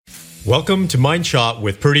Welcome to Mind Shot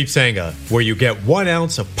with Pradeep Sangha, where you get 1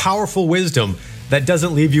 ounce of powerful wisdom that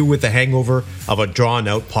doesn't leave you with the hangover of a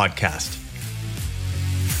drawn-out podcast.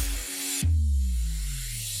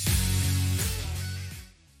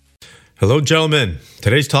 Hello, gentlemen.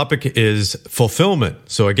 Today's topic is fulfillment.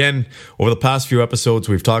 So again, over the past few episodes,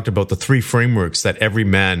 we've talked about the 3 frameworks that every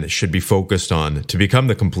man should be focused on to become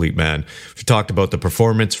the complete man. We talked about the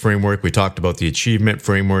performance framework. We talked about the achievement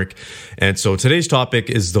framework. And so today's topic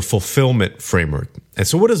is the fulfillment framework. And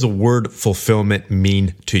so what does the word fulfillment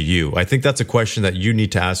mean to you? I think that's a question that you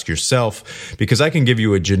need to ask yourself, because I can give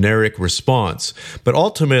you a generic response, but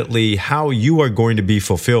ultimately how you are going to be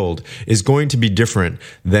fulfilled is going to be different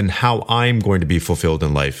than how I'm going to be fulfilled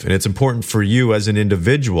in life. And it's important for you as an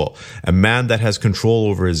individual, a man that has control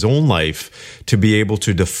over his own life, to be able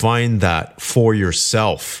to define that for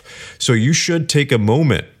yourself. So you should take a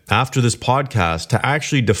moment after this podcast to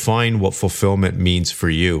actually define what fulfillment means for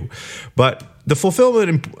you. But the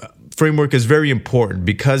fulfillment framework is very important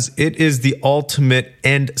because it is the ultimate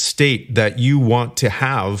end state that you want to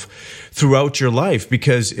have throughout your life.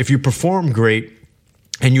 Because if you perform great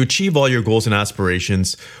and you achieve all your goals and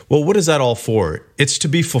aspirations, well, what is that all for? It's to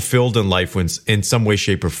be fulfilled in life in some way,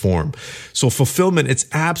 shape, or form. So fulfillment, it's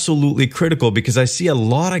absolutely critical, because I see a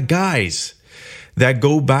lot of guys that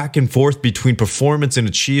go back and forth between performance and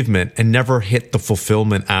achievement and never hit the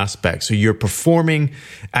fulfillment aspect. So you're performing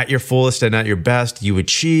at your fullest and at your best. You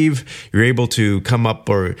achieve, you're able to come up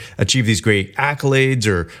or achieve these great accolades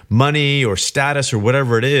or money or status or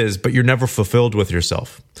whatever it is, but you're never fulfilled with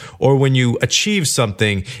yourself. Or when you achieve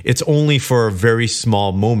something, it's only for a very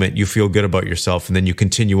small moment. You feel good about yourself, and then you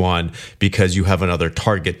continue on because you have another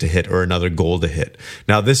target to hit or another goal to hit.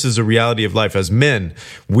 Now, this is a reality of life. As men,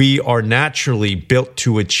 we are naturally built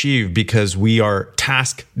to achieve because we are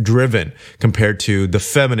task driven compared to the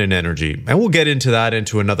feminine energy. And we'll get into that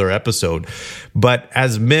into another episode. But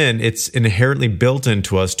as men, it's inherently built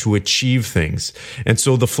into us to achieve things. And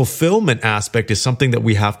so the fulfillment aspect is something that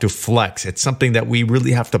we have to flex. It's something that we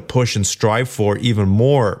really have to push and strive for even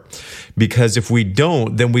more. Because if we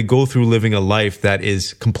don't, then we go through living a life that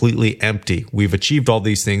is completely empty. We've achieved all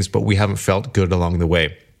these things, but we haven't felt good along the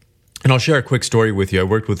way. And I'll share a quick story with you. I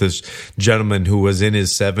worked with this gentleman who was in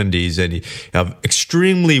his 70s, and he's an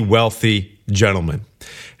extremely wealthy gentleman,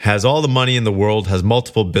 has all the money in the world, has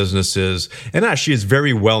multiple businesses, and actually is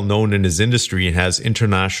very well known in his industry and has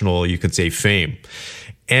international, you could say, fame.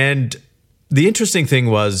 And the interesting thing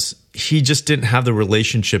was, he just didn't have the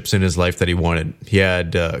relationships in his life that he wanted. He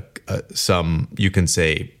had some, you can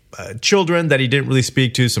say, children that he didn't really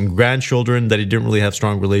speak to, some grandchildren that he didn't really have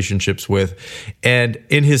strong relationships with. And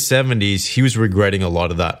in his 70s, he was regretting a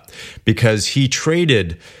lot of that because he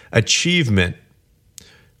traded achievement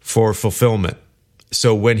for fulfillment.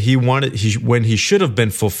 So when he should have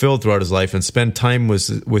been fulfilled throughout his life and spend time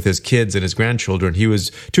with his kids and his grandchildren, he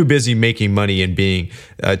was too busy making money and being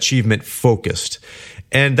achievement focused.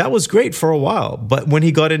 And that was great for a while. But when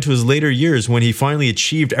he got into his later years, when he finally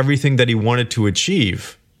achieved everything that he wanted to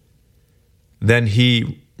achieve, then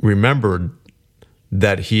he remembered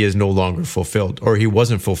that he is no longer fulfilled, or he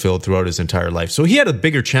wasn't fulfilled throughout his entire life. So he had a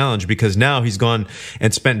bigger challenge because now he's gone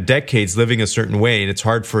and spent decades living a certain way, and it's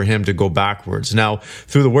hard for him to go backwards. Now,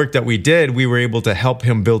 through the work that we did, we were able to help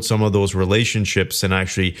him build some of those relationships and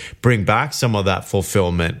actually bring back some of that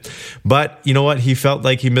fulfillment. But you know what? He felt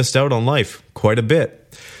like he missed out on life quite a bit.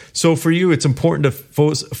 So for you, it's important to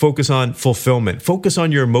focus on fulfillment. Focus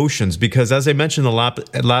on your emotions, because as I mentioned in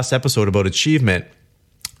the last episode about achievement,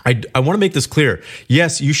 I want to make this clear.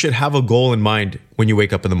 Yes, you should have a goal in mind when you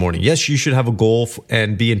wake up in the morning. Yes, you should have a goal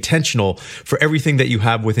and be intentional for everything that you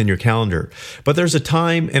have within your calendar. But there's a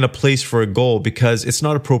time and a place for a goal, because it's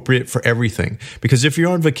not appropriate for everything. Because if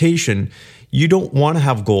you're on vacation, you don't want to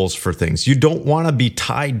have goals for things. You don't want to be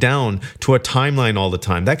tied down to a timeline all the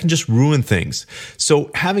time. That can just ruin things.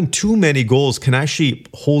 So having too many goals can actually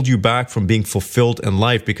hold you back from being fulfilled in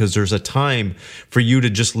life, because there's a time for you to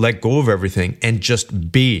just let go of everything and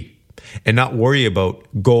just be, and not worry about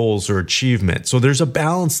goals or achievement. So there's a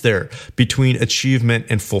balance there between achievement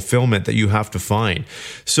and fulfillment that you have to find.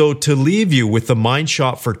 So to leave you with the mind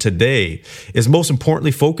shot for today is, most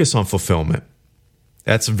importantly, focus on fulfillment.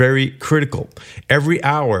 That's very critical. Every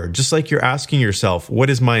hour, just like you're asking yourself, what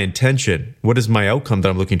is my intention? What is my outcome that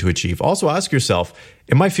I'm looking to achieve? Also ask yourself,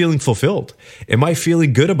 am I feeling fulfilled? Am I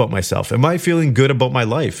feeling good about myself? Am I feeling good about my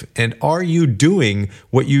life? And are you doing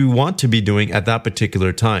what you want to be doing at that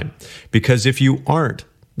particular time? Because if you aren't,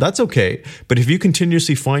 that's okay. But if you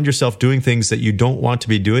continuously find yourself doing things that you don't want to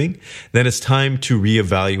be doing, then it's time to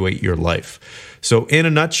reevaluate your life. So in a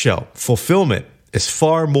nutshell, fulfillment is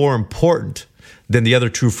far more important than the other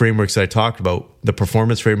two frameworks that I talked about, the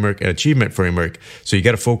performance framework and achievement framework. So you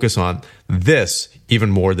got to focus on this even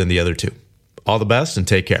more than the other two. All the best and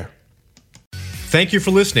take care. Thank you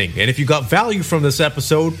for listening. And if you got value from this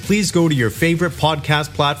episode, please go to your favorite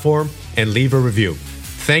podcast platform and leave a review.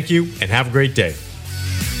 Thank you and have a great day.